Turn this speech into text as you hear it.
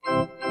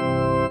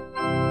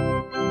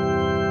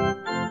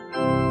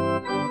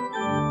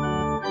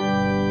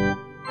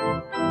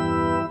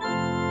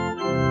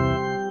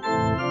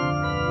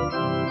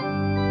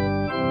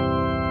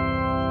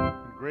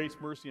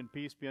mercy and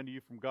peace be unto you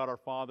from God our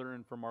Father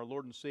and from our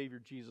Lord and Savior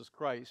Jesus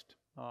Christ.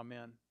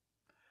 Amen.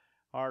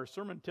 Our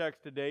sermon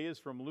text today is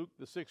from Luke,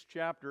 the 6th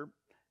chapter,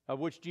 of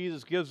which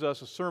Jesus gives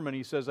us a sermon.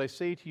 He says, I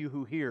say to you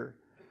who hear,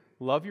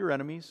 love your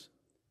enemies,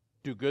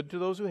 do good to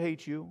those who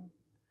hate you,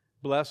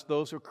 bless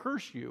those who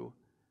curse you,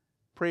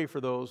 pray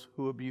for those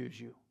who abuse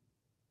you.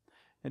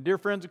 And dear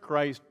friends of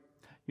Christ,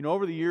 you know,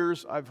 over the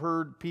years I've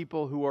heard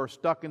people who are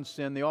stuck in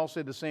sin, they all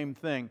say the same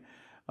thing.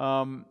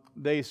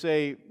 They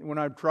say,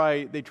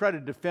 they try to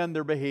defend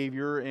their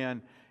behavior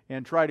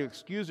and try to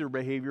excuse their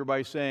behavior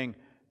by saying,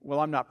 well,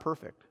 I'm not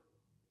perfect.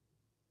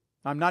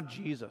 I'm not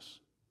Jesus.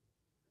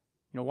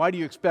 You know, why do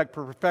you expect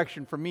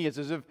perfection from me? It's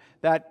as if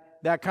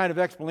that kind of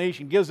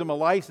explanation gives them a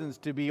license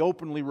to be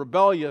openly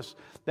rebellious.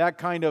 That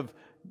kind of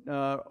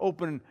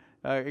open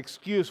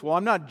excuse, well,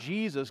 I'm not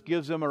Jesus,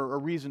 gives them a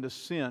reason to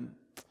sin.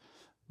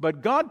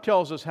 But God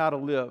tells us how to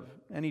live,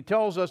 and He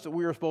tells us that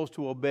we are supposed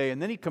to obey,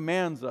 and then He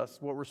commands us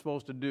what we're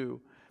supposed to do.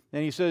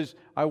 And He says,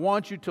 I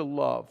want you to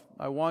love.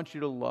 I want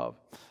you to love.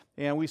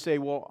 And we say,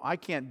 well, I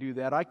can't do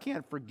that. I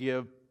can't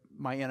forgive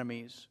my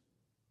enemies.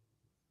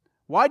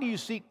 Why do you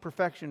seek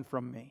perfection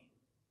from me?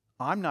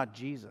 I'm not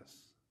Jesus.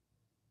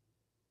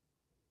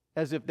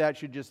 As if that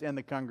should just end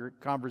the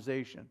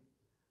conversation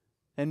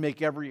and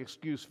make every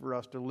excuse for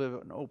us to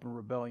live in open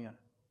rebellion.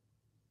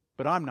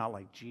 But I'm not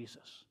like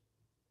Jesus.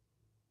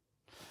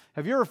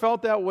 Have you ever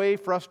felt that way,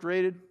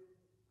 frustrated?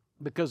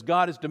 Because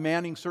God is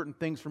demanding certain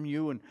things from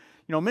you. And,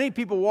 you know, many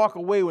people walk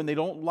away when they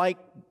don't like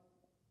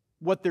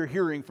what they're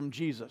hearing from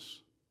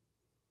Jesus.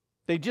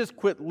 They just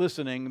quit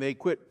listening. They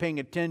quit paying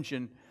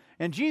attention.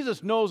 And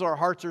Jesus knows our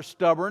hearts are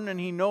stubborn, and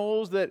He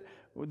knows that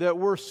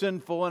we're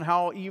sinful and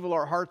how evil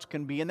our hearts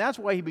can be. And that's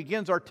why He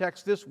begins our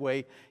text this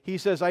way. He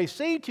says, I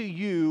say to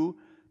you,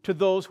 to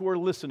those who are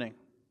listening.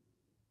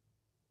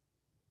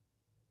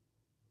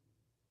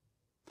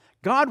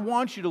 God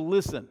wants you to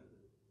listen.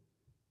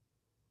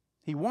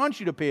 He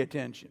wants you to pay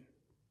attention.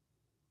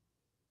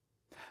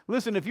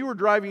 Listen, if you were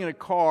driving in a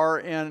car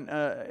and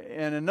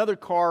another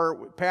car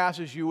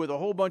passes you with a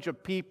whole bunch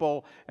of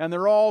people and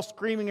they're all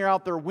screaming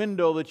out their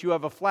window that you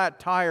have a flat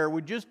tire,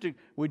 would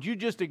you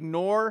just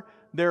ignore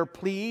their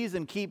pleas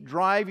and keep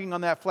driving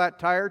on that flat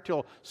tire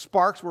till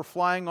sparks were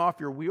flying off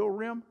your wheel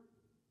rim?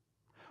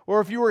 Or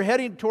if you were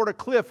heading toward a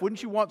cliff,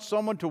 wouldn't you want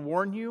someone to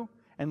warn you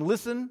and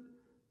listen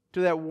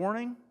to that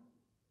warning?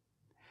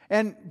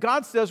 And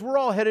God says we're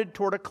all headed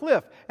toward a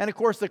cliff. And of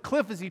course the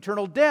cliff is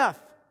eternal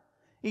death,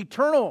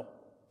 eternal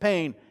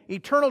pain,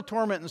 eternal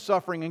torment and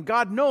suffering. And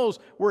God knows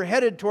we're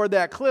headed toward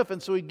that cliff,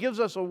 and so He gives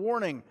us a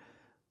warning.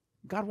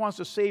 God wants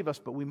to save us,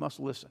 but we must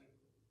listen.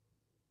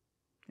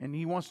 And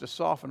He wants to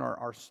soften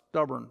our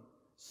stubborn,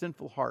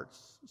 sinful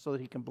hearts so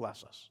that He can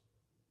bless us.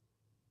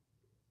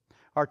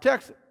 Our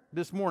text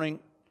this morning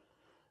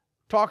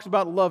talks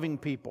about loving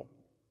people.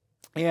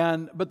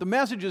 But the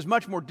message is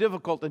much more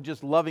difficult than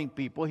just loving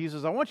people. He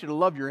says, I want you to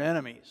love your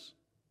enemies.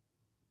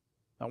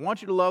 I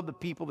want you to love the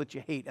people that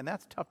you hate, and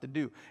that's tough to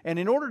do. And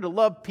in order to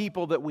love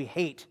people that we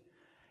hate,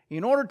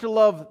 in order to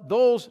love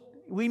those,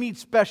 we need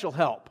special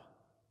help.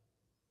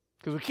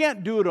 Because we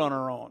can't do it on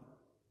our own.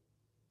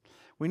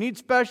 We need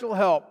special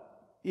help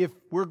if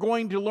we're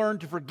going to learn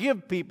to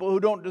forgive people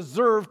who don't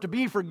deserve to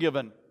be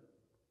forgiven.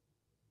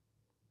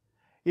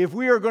 If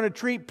we are going to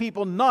treat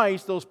people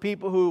nice, those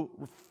people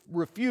who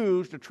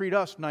refuse to treat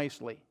us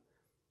nicely,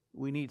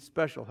 we need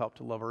special help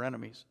to love our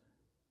enemies.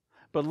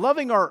 But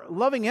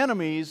loving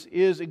enemies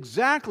is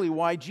exactly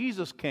why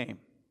Jesus came.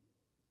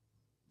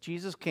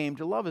 Jesus came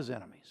to love His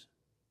enemies.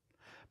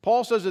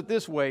 Paul says it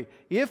this way,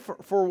 if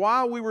for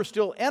while we were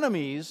still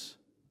enemies,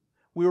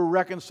 we were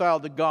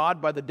reconciled to God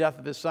by the death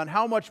of His Son,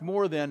 how much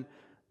more then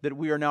that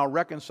we are now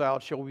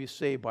reconciled shall we be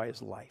saved by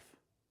His life?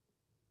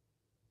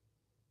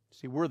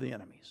 See, we're the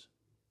enemies.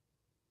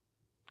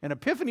 And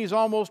Epiphany is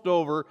almost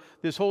over,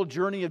 this whole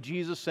journey of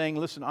Jesus saying,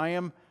 listen,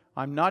 I'm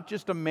not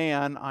just a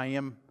man, I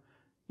am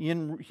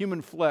in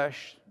human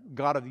flesh,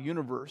 God of the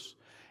universe.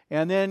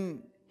 And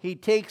then He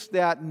takes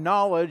that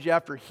knowledge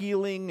after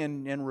healing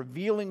and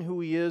revealing who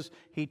He is,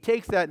 He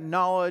takes that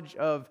knowledge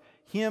of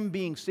Him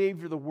being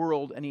Savior of the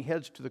world and He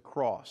heads to the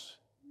cross.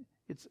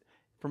 It's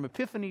from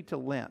Epiphany to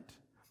Lent.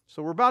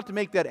 So we're about to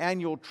make that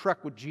annual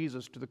trek with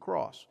Jesus to the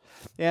cross.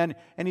 And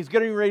He's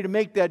getting ready to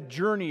make that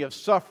journey of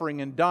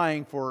suffering and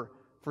dying for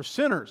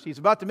sinners. He's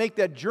about to make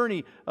that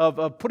journey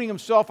of putting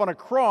Himself on a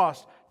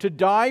cross to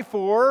die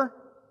for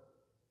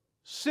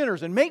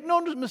sinners. And make no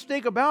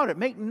mistake about it.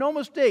 Make no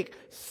mistake.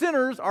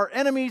 Sinners are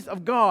enemies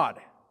of God.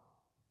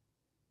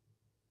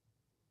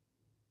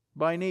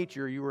 By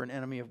nature, you are an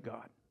enemy of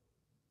God.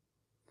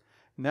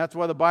 And that's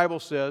why the Bible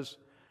says,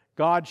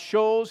 God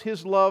shows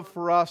His love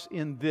for us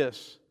in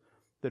this,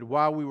 that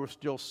while we were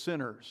still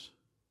sinners,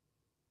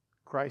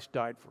 Christ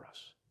died for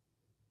us.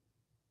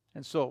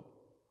 And so,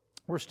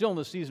 we're still in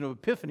the season of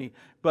Epiphany,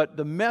 but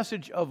the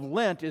message of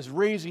Lent is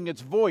raising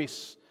its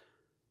voice.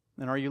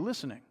 And are you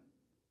listening?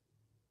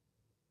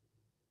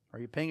 Are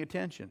you paying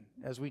attention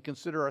as we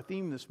consider our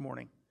theme this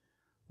morning?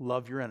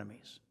 Love your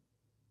enemies.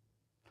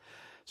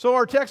 So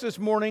our text this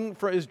morning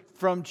is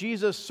from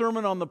Jesus'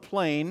 Sermon on the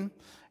Plain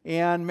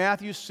and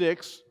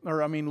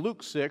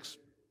Luke 6.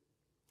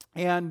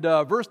 And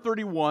verse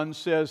 31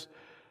 says,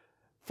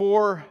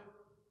 do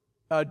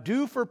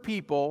for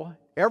people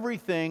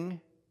everything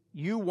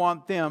you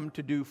want them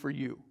to do for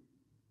you.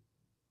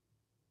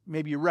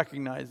 Maybe you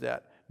recognize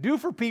that. Do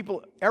for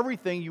people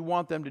everything you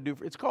want them to do.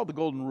 It's called the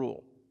Golden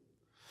Rule.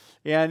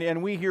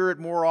 And we hear it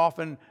more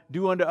often,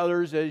 do unto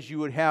others as you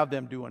would have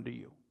them do unto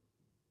you.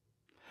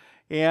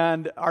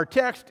 And our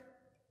text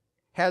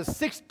has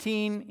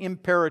 16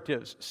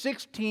 imperatives,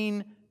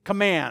 16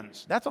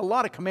 commands. That's a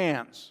lot of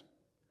commands.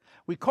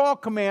 We call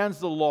commands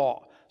the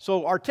law.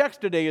 So our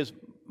text today is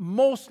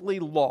mostly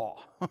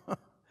law.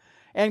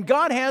 And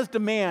God has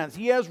demands.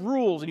 He has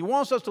rules, and He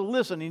wants us to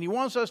listen, and He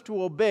wants us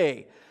to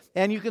obey.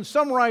 And you can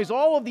summarize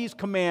all of these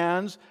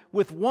commands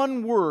with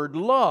one word,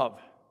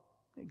 love.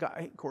 God,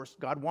 of course,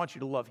 God wants you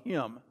to love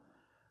Him,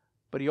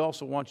 but He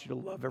also wants you to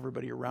love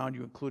everybody around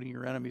you, including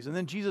your enemies. And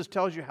then Jesus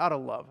tells you how to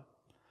love.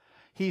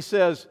 He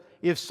says,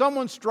 if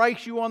someone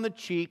strikes you on the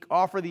cheek,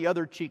 offer the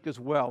other cheek as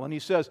well. And He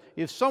says,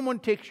 if someone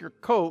takes your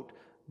coat,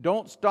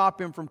 don't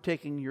stop him from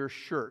taking your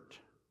shirt.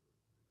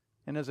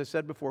 And as I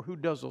said before, who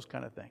does those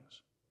kind of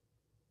things?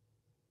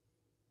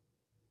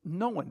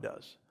 No one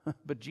does,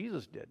 but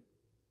Jesus did.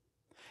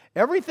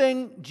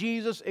 Everything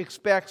Jesus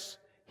expects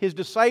His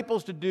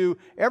disciples to do,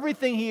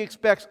 everything He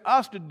expects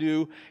us to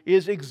do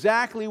is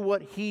exactly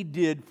what He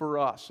did for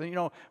us. And,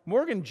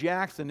 Morgan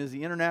Jackson is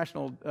the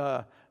international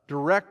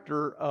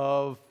director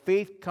of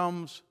Faith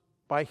Comes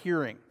by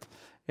Hearing.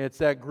 It's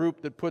that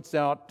group that puts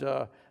out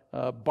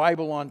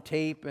Bible on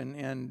tape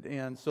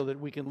and so that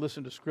we can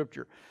listen to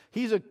Scripture.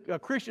 He's a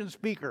Christian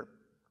speaker.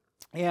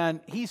 And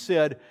he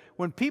said,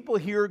 when people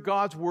hear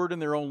God's Word in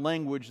their own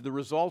language, the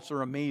results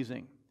are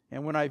amazing.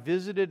 And when I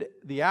visited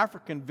the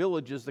African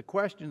villages, the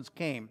questions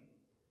came.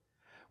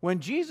 When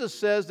Jesus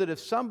says that if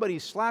somebody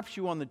slaps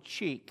you on the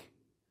cheek,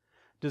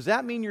 does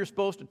that mean you're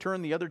supposed to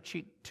turn the other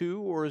cheek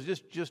too, or is this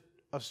just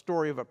a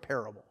story of a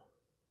parable?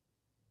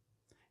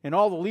 And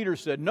all the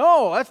leaders said,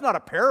 no, that's not a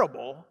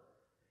parable.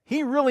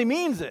 He really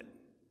means it.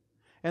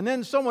 And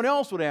then someone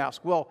else would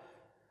ask, well,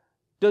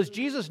 does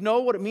Jesus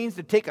know what it means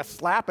to take a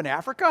slap in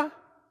Africa?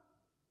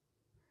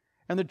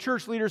 And the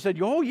church leader said,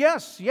 oh,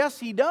 yes,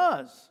 He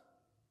does.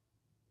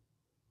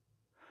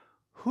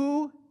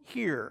 Who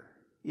here,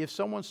 if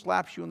someone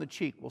slaps you on the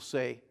cheek, will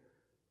say,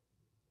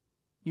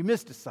 you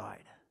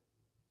misdecide?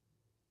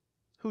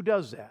 Who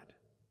does that?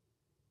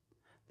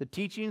 The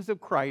teachings of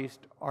Christ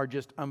are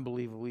just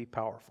unbelievably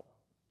powerful.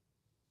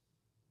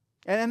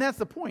 And that's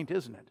the point,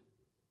 isn't it?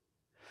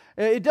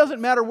 It doesn't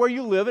matter where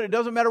you live. It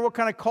doesn't matter what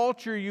kind of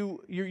culture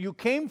you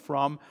came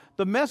from.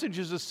 The message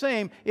is the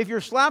same. If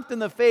you're slapped in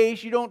the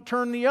face, you don't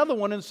turn the other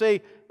one and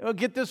say, oh,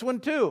 get this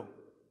one too.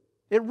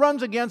 It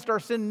runs against our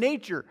sin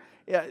nature.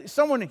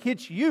 Someone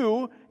hits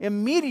you,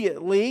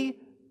 immediately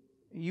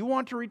you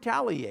want to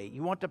retaliate.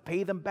 You want to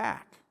pay them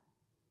back.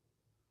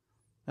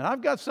 And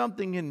I've got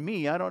something in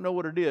me, I don't know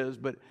what it is,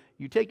 but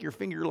you take your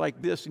finger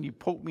like this and you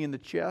poke me in the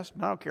chest,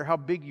 and I don't care how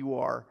big you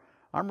are,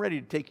 I'm ready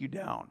to take you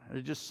down.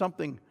 There's just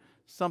something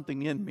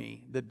in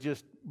me that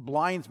just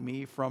blinds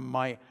me for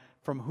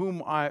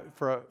who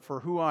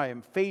I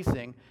am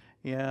facing,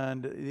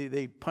 and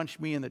they punch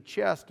me in the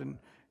chest, and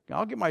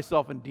I'll get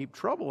myself in deep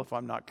trouble if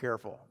I'm not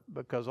careful,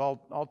 because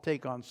I'll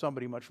take on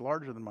somebody much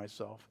larger than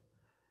myself.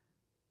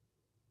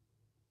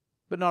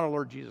 But not our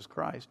Lord Jesus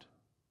Christ.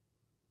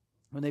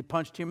 When they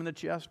punched Him in the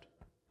chest,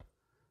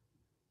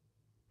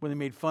 when they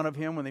made fun of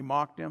Him, when they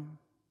mocked Him,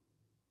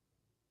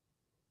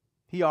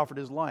 He offered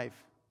His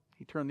life.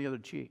 He turned the other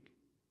cheek.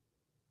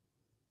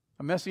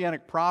 A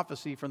messianic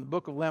prophecy from the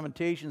book of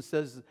Lamentations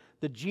says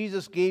that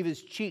Jesus gave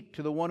His cheek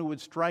to the one who would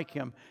strike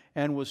Him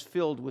and was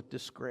filled with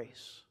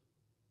disgrace.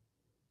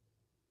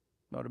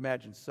 I would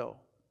imagine so.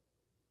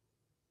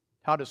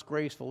 How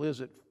disgraceful is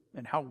it,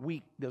 and how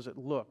weak does it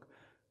look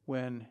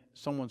when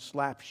someone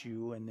slaps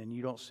you and then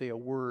you don't say a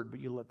word, but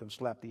you let them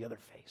slap the other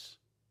face?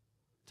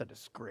 It's a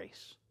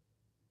disgrace.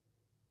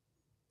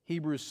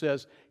 Hebrews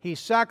says He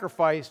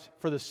sacrificed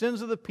for the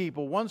sins of the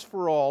people once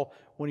for all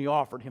when He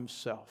offered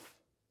Himself.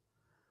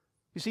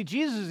 You see,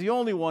 Jesus is the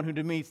only one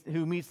who meets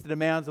the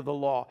demands of the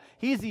law.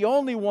 He's the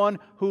only one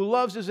who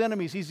loves His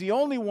enemies. He's the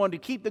only one to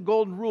keep the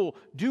golden rule.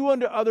 Do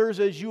unto others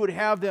as you would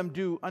have them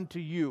do unto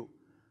you.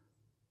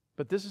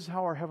 But this is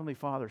how our Heavenly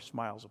Father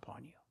smiles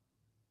upon you.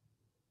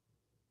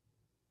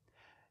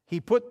 He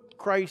put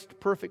Christ's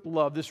perfect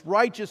love, this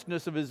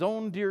righteousness of His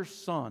own dear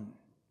Son,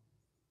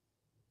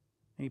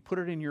 and He put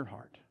it in your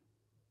heart.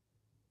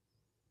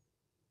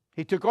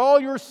 He took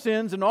all your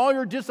sins and all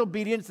your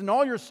disobedience and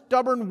all your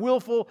stubborn,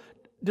 willful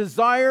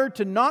desire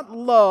to not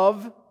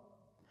love,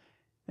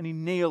 and He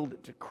nailed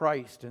it to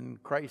Christ,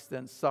 and Christ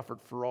then suffered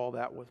for all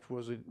that which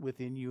was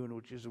within you and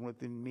which is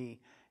within me,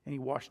 and He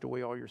washed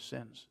away all your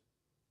sins.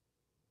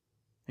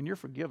 And you're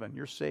forgiven,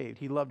 you're saved.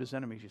 He loved His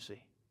enemies, you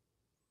see.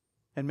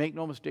 And make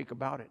no mistake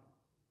about it,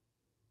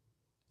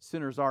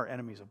 sinners are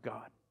enemies of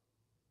God.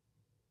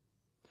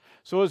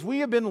 So as we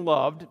have been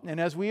loved, and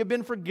as we have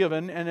been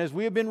forgiven, and as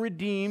we have been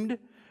redeemed,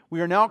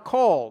 We are now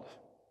called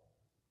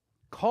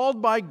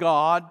by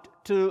God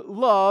to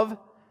love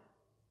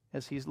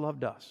as He's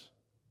loved us.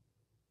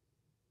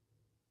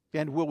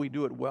 And will we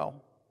do it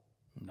well?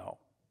 No.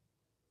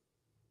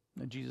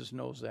 And Jesus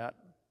knows that.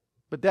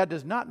 But that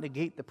does not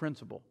negate the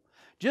principle.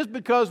 Just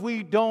because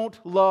we don't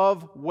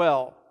love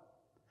well,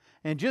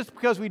 and just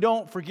because we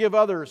don't forgive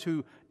others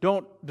who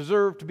don't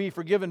deserve to be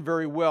forgiven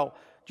very well,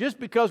 just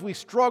because we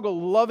struggle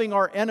loving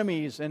our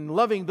enemies and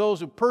loving those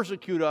who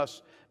persecute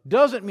us,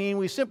 doesn't mean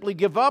we simply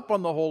give up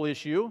on the whole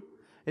issue.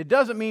 It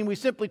doesn't mean we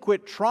simply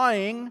quit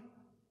trying.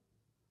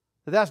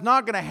 That's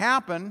not going to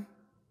happen.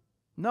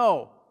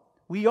 No,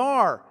 we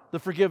are the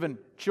forgiven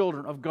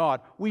children of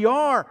God. We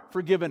are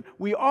forgiven.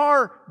 We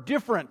are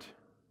different.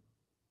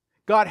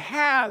 God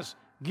has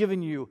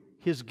given you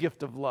His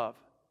gift of love.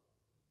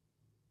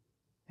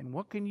 And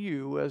what can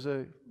you, as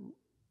a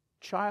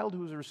child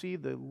who has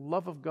received the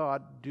love of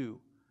God, do?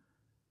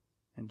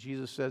 And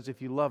Jesus says,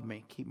 if you love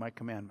me, keep my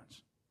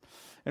commandments.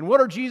 And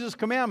what are Jesus'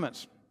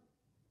 commandments?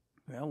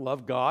 Well,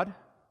 love God,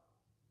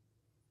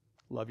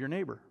 love your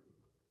neighbor,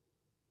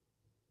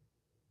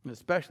 and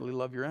especially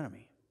love your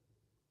enemy.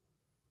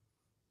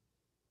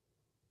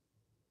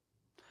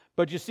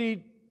 But you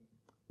see,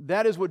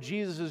 that is what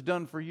Jesus has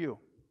done for you.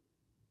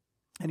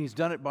 And He's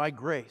done it by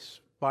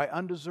grace, by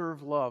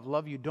undeserved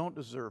love you don't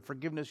deserve,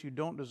 forgiveness you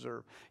don't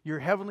deserve. Your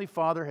Heavenly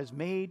Father has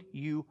made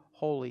you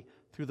holy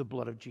through the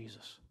blood of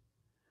Jesus.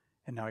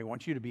 And now He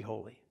wants you to be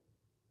holy.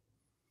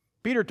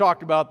 Peter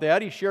talked about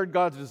that. He shared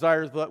God's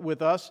desires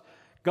with us.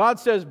 God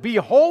says, be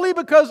holy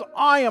because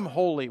I am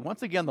holy.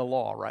 Once again, the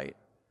law, right?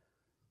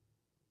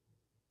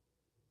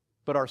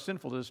 But our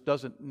sinfulness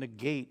doesn't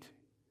negate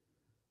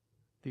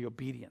the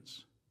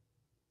obedience.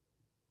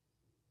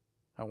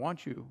 I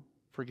want you,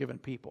 forgiven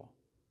people,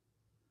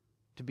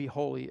 to be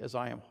holy as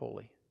I am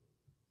holy.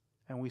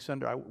 And we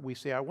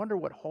say, I wonder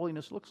what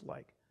holiness looks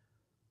like.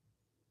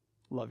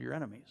 Love your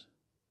enemies.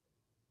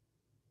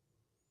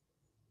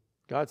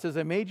 God says,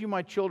 I made you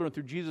my children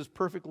through Jesus'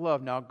 perfect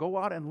love. Now go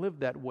out and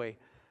live that way.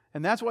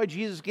 And that's why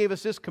Jesus gave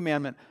us this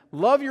commandment.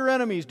 Love your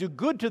enemies, do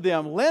good to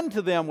them, lend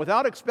to them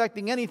without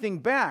expecting anything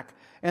back.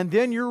 And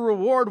then your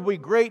reward will be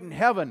great in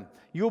heaven.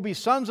 You will be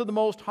sons of the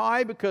Most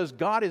High because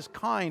God is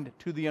kind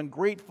to the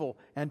ungrateful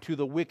and to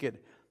the wicked.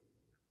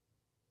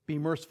 Be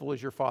merciful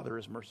as your Father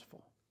is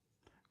merciful.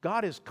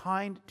 God is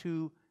kind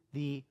to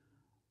the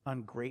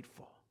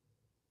ungrateful.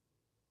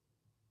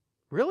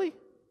 Really?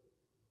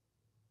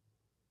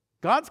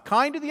 God's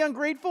kind to the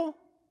ungrateful?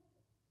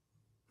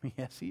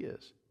 Yes, He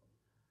is.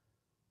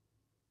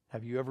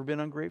 Have you ever been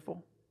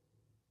ungrateful?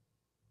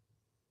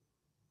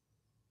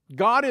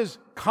 God is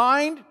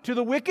kind to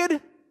the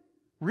wicked?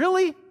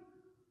 Really?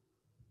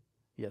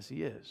 Yes,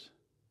 He is.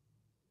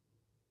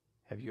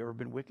 Have you ever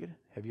been wicked?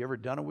 Have you ever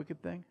done a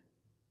wicked thing?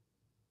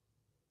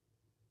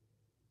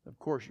 Of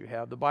course you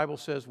have. The Bible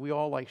says we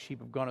all like sheep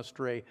have gone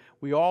astray.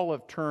 We all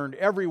have turned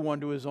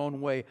everyone to his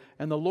own way.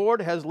 And the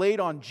Lord has laid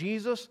on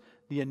Jesus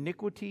the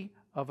iniquity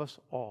of us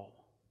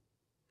all.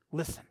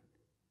 Listen.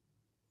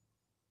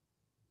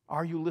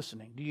 Are you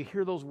listening? Do you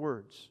hear those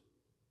words?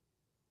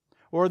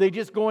 Or are they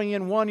just going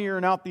in one ear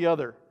and out the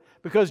other?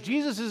 Because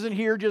Jesus isn't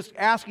here just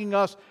asking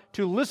us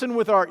to listen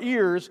with our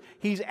ears.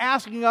 He's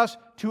asking us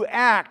to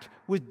act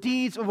with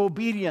deeds of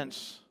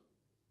obedience.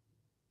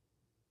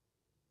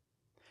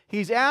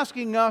 He's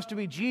asking us to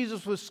be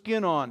Jesus with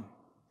skin on.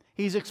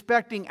 He's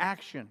expecting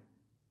action.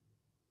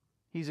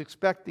 He's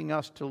expecting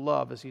us to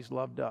love as He's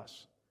loved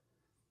us.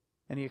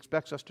 And He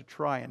expects us to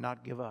try and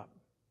not give up.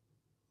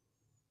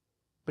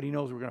 But He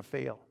knows we're going to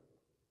fail.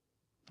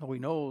 Oh, He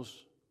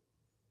knows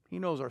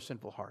our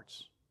sinful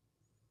hearts.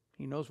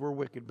 He knows we're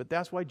wicked. But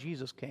that's why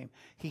Jesus came.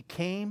 He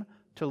came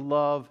to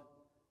love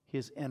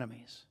His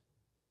enemies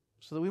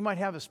so that we might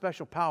have a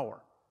special power.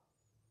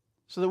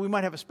 So that we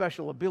might have a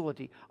special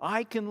ability.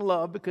 I can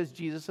love because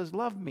Jesus has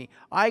loved me.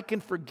 I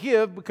can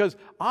forgive because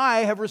I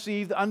have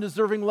received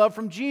undeserving love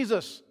from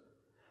Jesus.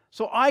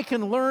 So I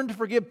can learn to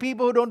forgive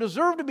people who don't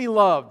deserve to be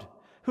loved,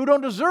 who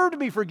don't deserve to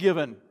be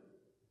forgiven,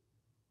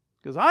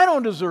 because I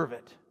don't deserve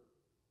it.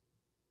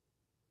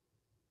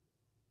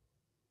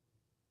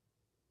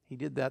 He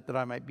did that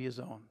I might be His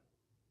own.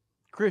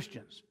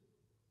 Christians,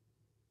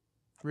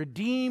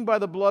 redeemed by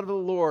the blood of the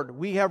Lord,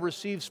 we have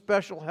received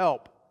special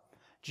help.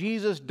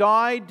 Jesus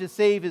died to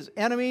save His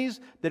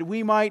enemies that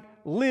we might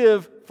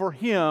live for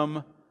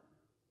Him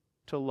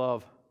to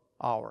love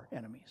our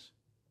enemies.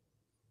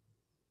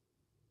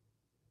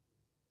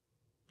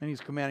 And He's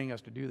commanding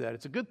us to do that.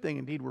 It's a good thing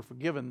indeed we're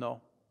forgiven though,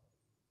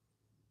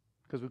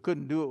 because we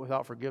couldn't do it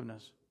without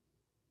forgiveness.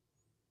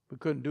 We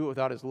couldn't do it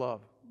without His love.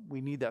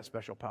 We need that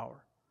special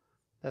power,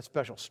 that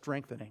special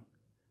strengthening,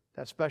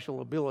 that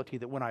special ability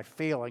that when I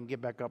fail I can get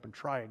back up and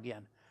try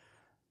again.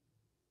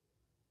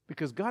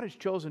 Because God has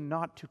chosen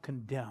not to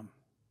condemn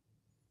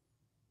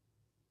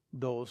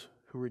those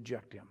who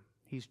reject Him.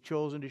 He's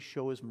chosen to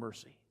show His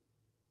mercy.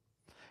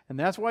 And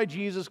that's why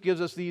Jesus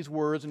gives us these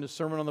words in the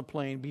Sermon on the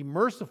Plain. Be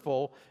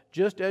merciful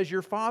just as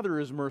your Father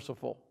is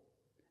merciful.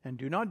 And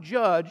do not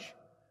judge,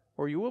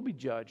 or you will be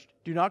judged.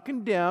 Do not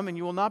condemn, and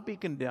you will not be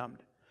condemned.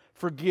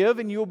 Forgive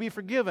and you will be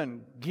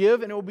forgiven.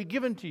 Give and it will be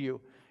given to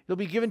you. It'll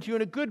be given to you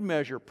in a good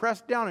measure,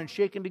 pressed down and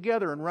shaken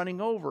together and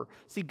running over.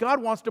 See,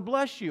 God wants to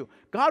bless you.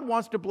 God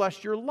wants to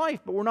bless your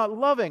life, but we're not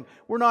loving.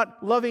 We're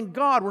not loving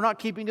God. We're not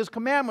keeping His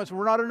commandments.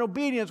 We're not in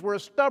obedience. We're a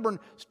stubborn,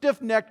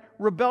 stiff-necked,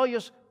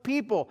 rebellious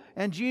people.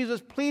 And Jesus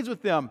pleads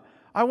with them,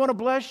 I want to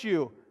bless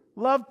you.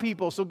 Love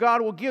people, so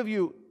God will give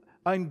you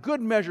in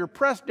good measure,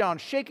 pressed down,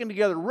 shaken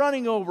together,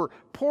 running over,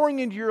 pouring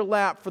into your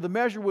lap. For the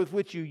measure with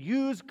which you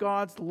use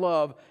God's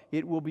love,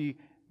 it will be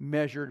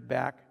measured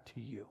back to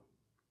you.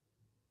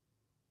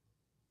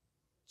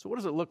 So what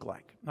does it look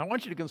like? I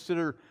want you to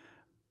consider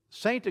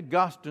St.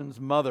 Augustine's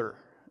mother.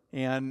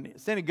 And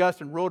St.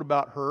 Augustine wrote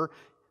about her.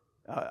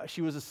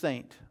 She was a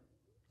saint.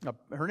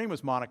 Her name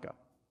was Monica.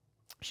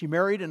 She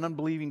married an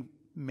unbelieving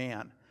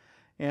man.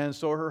 And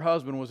so her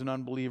husband was an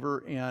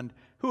unbeliever, and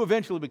who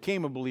eventually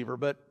became a believer.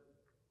 But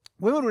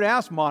women would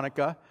ask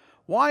Monica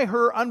why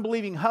her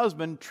unbelieving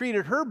husband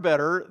treated her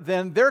better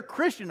than their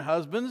Christian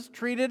husbands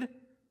treated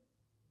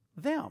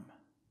them.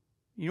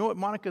 You know what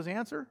Monica's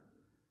answer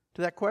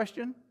to that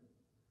question?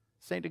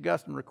 St.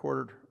 Augustine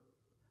recorded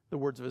the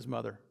words of his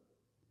mother.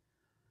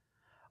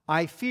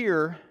 I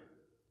fear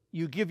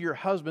you give your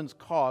husbands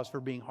cause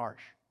for being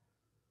harsh.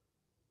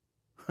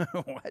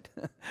 What?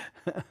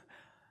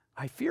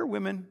 I fear,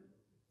 women,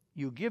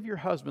 you give your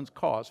husbands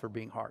cause for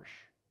being harsh.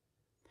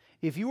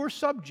 If you were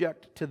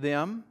subject to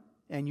them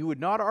and you would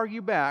not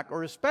argue back,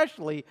 or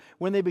especially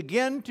when they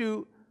begin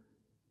to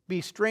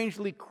be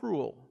strangely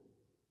cruel,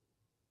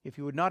 if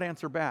you would not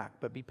answer back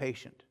but be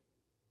patient,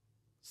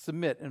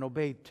 submit and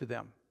obey to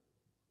them,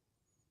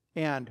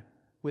 and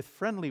with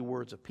friendly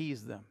words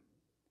appease them,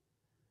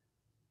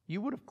 you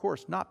would of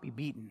course not be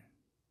beaten.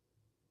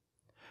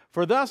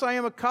 For thus I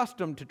am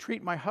accustomed to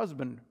treat my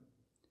husband.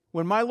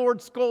 When my Lord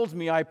scolds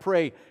me, I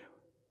pray.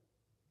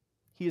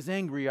 He is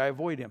angry, I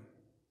avoid him.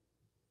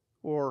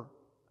 Or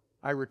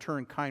I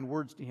return kind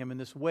words to him. In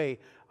this way,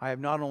 I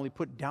have not only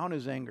put down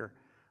his anger,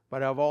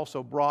 but I have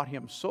also brought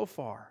him so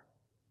far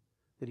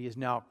that he is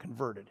now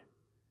converted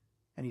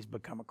and he's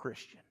become a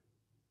Christian.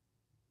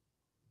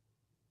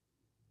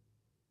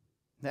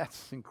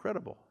 That's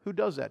incredible. Who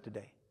does that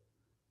today?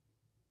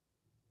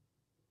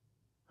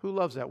 Who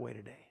loves that way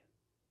today?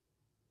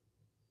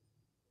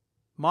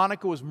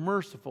 Monica was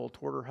merciful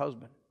toward her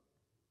husband.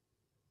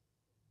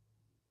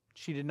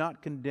 She did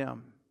not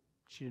condemn.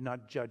 She did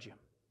not judge him,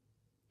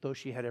 though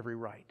she had every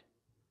right.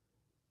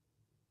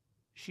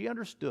 She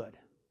understood.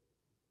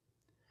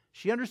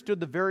 She understood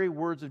the very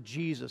words of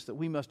Jesus that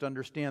we must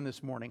understand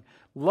this morning.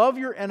 Love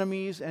your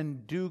enemies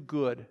and do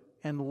good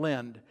and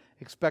lend,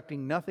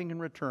 expecting nothing in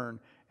return,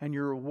 and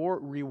your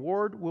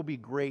reward will be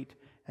great,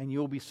 and you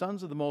will be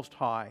sons of the Most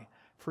High,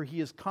 for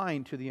He is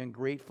kind to the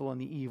ungrateful and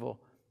the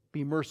evil.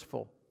 Be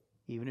merciful,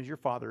 even as your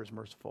Father is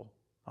merciful.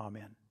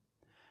 Amen.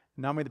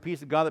 Now may the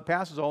peace of God that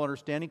passes all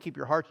understanding keep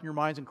your hearts and your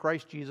minds in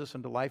Christ Jesus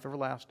unto life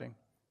everlasting.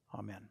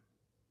 Amen.